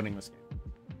probably winning this game.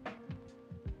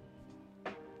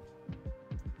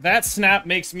 That snap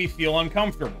makes me feel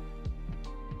uncomfortable.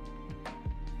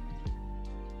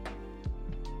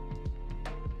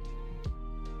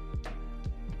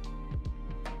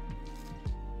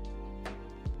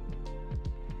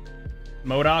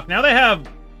 MODOK. Now they have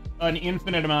an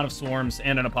infinite amount of Swarms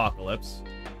and an Apocalypse.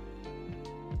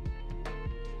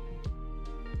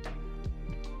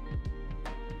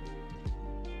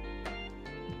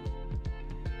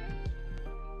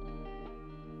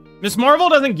 Miss Marvel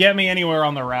doesn't get me anywhere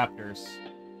on the Raptors.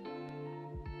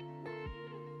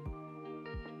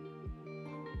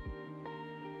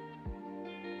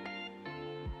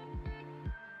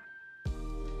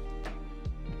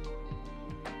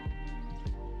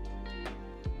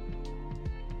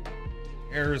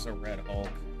 There's a Red Hulk.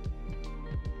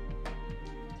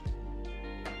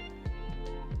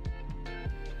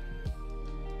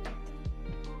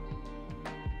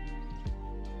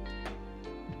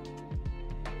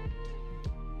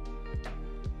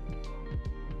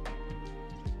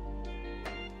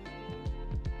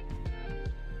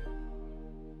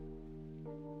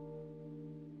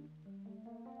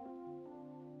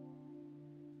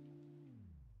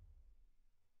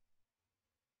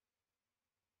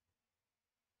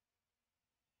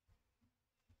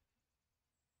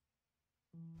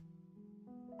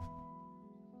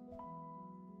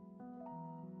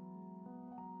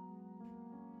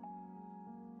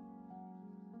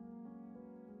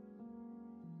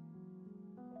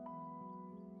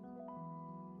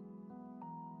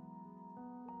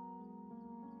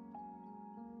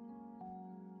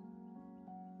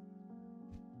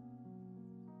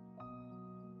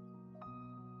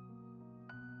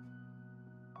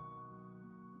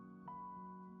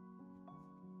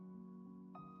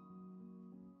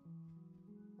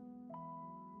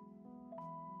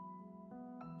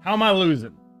 How am I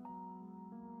losing?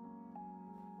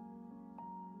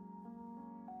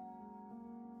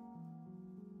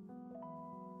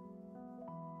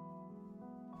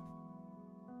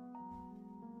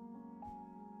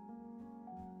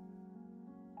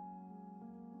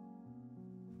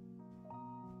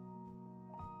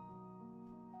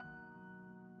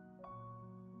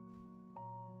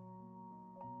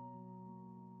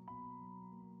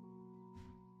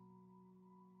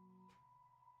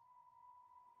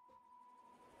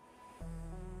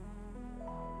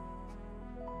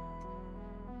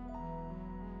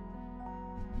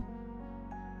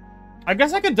 I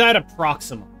guess I could die to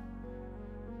Proxima.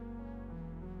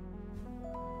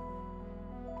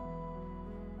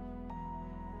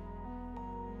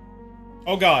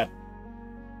 Oh god.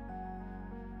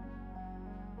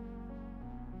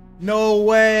 No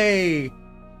way.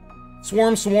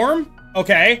 Swarm, swarm?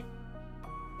 Okay.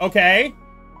 Okay.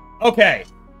 Okay.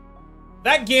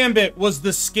 That Gambit was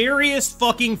the scariest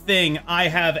fucking thing I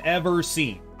have ever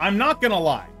seen. I'm not gonna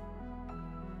lie.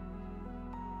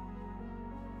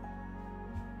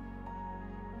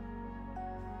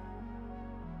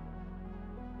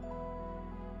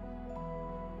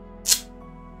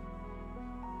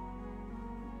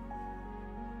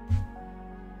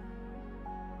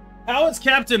 How has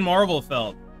Captain Marvel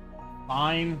felt?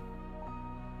 Fine.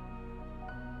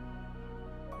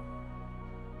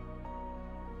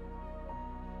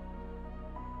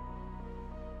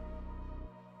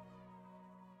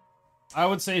 I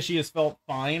would say she has felt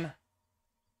fine.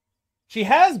 She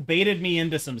has baited me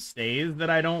into some stays that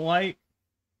I don't like.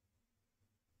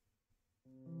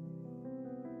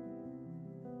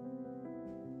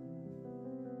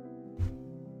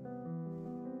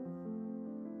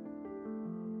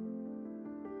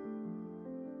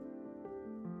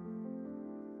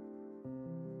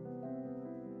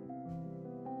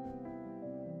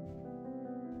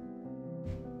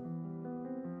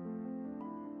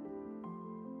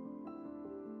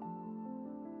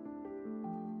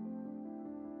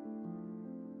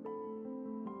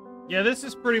 Yeah, this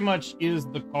is pretty much is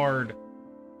the card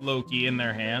Loki in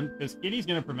their hand, because Kitty's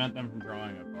going to prevent them from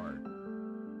drawing a card.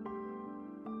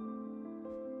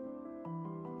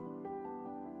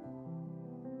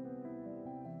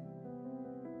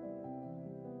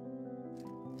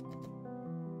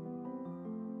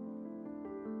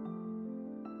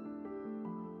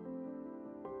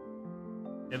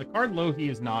 Yeah, the card Loki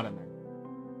is not in there.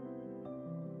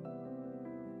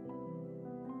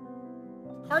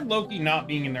 Card Loki not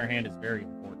being in their hand is very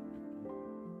important.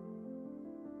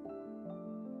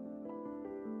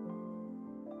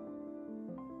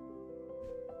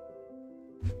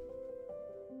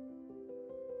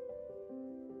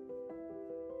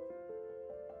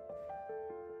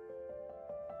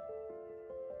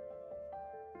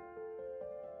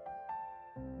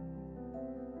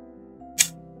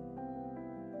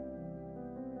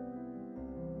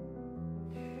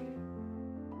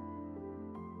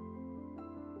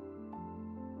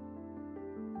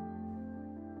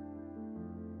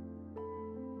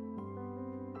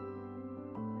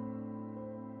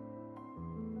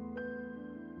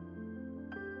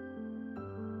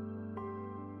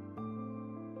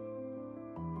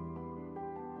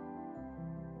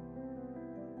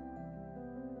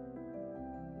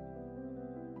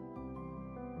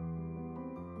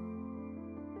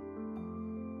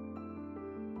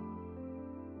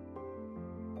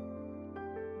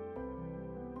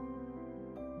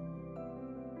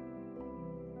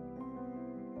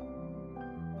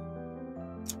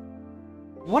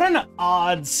 What an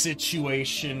odd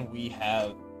situation we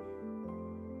have.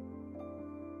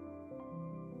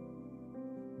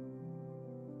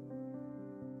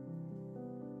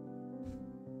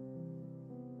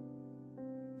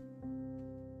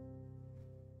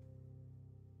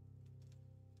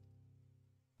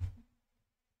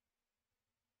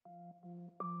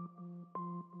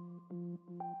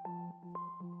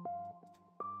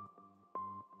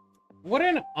 What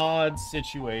an odd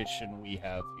situation we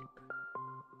have here.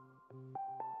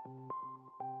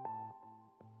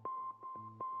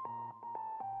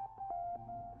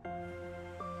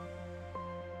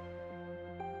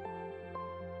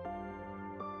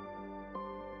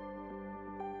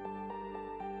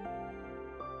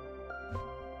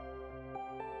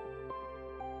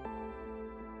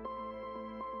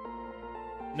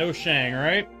 No Shang,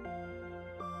 right?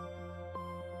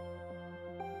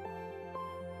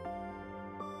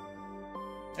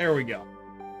 There we go.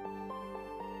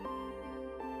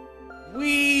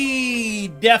 We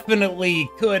definitely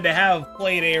could have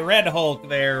played a Red Hulk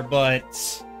there,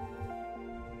 but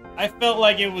I felt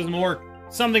like it was more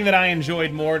something that I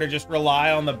enjoyed more to just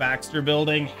rely on the Baxter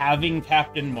building having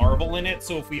Captain Marvel in it,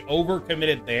 so if we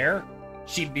overcommitted there,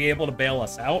 she'd be able to bail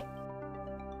us out.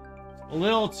 A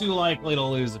little too likely to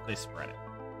lose if they spread it.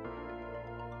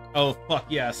 Oh, fuck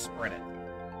yeah, spread it.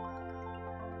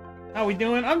 How we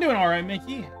doing? I'm doing alright,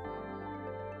 Mickey.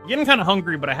 Getting kind of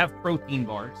hungry, but I have protein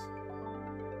bars.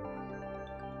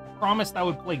 I promised I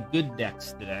would play good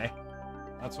decks today.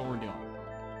 That's what we're doing.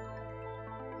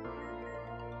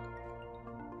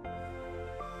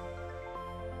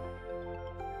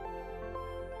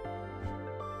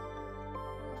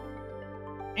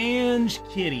 Ange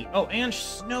Kitty. Oh, Ange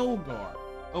Snowguard.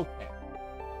 Okay.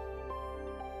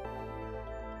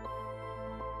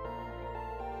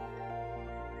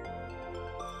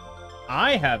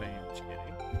 I have Ange Kitty.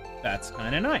 That's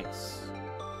kind of nice.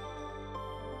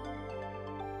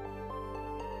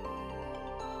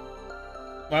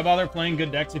 Why bother playing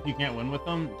good decks if you can't win with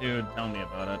them? Dude, tell me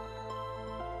about it.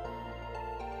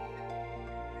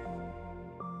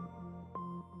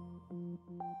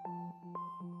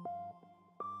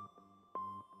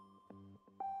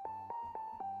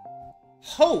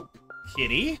 Hope,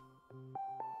 kitty.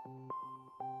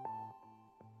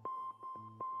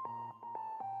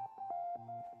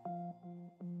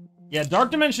 Yeah,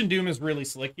 Dark Dimension Doom is really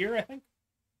slick here, I think.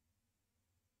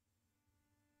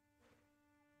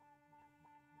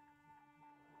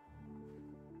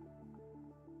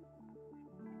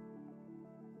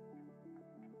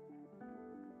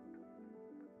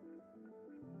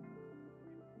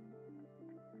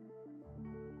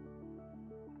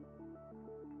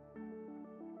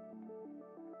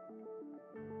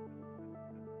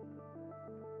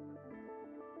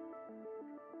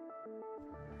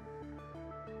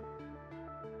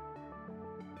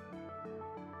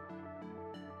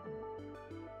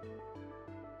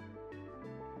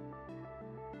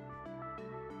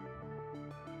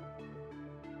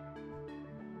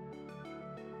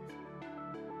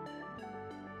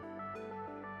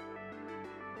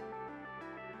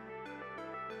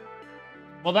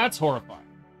 Well, that's horrifying.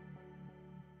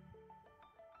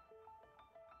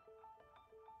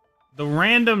 The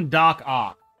random Doc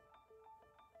Ock.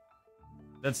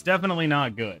 That's definitely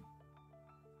not good.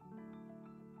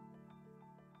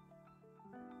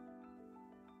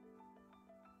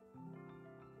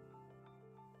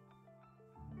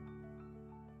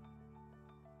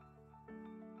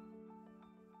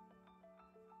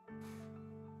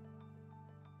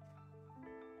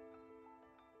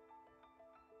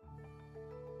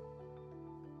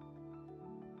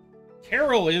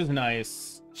 Carol is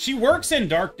nice. She works in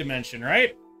Dark Dimension,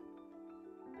 right?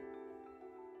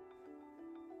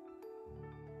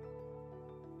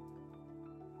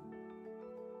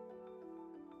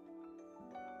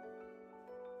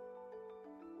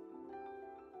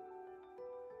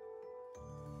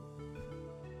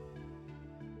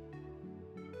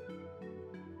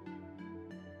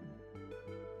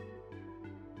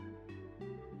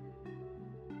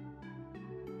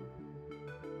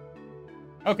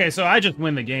 Okay, so I just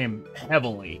win the game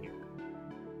heavily here.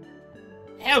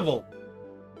 Heavily.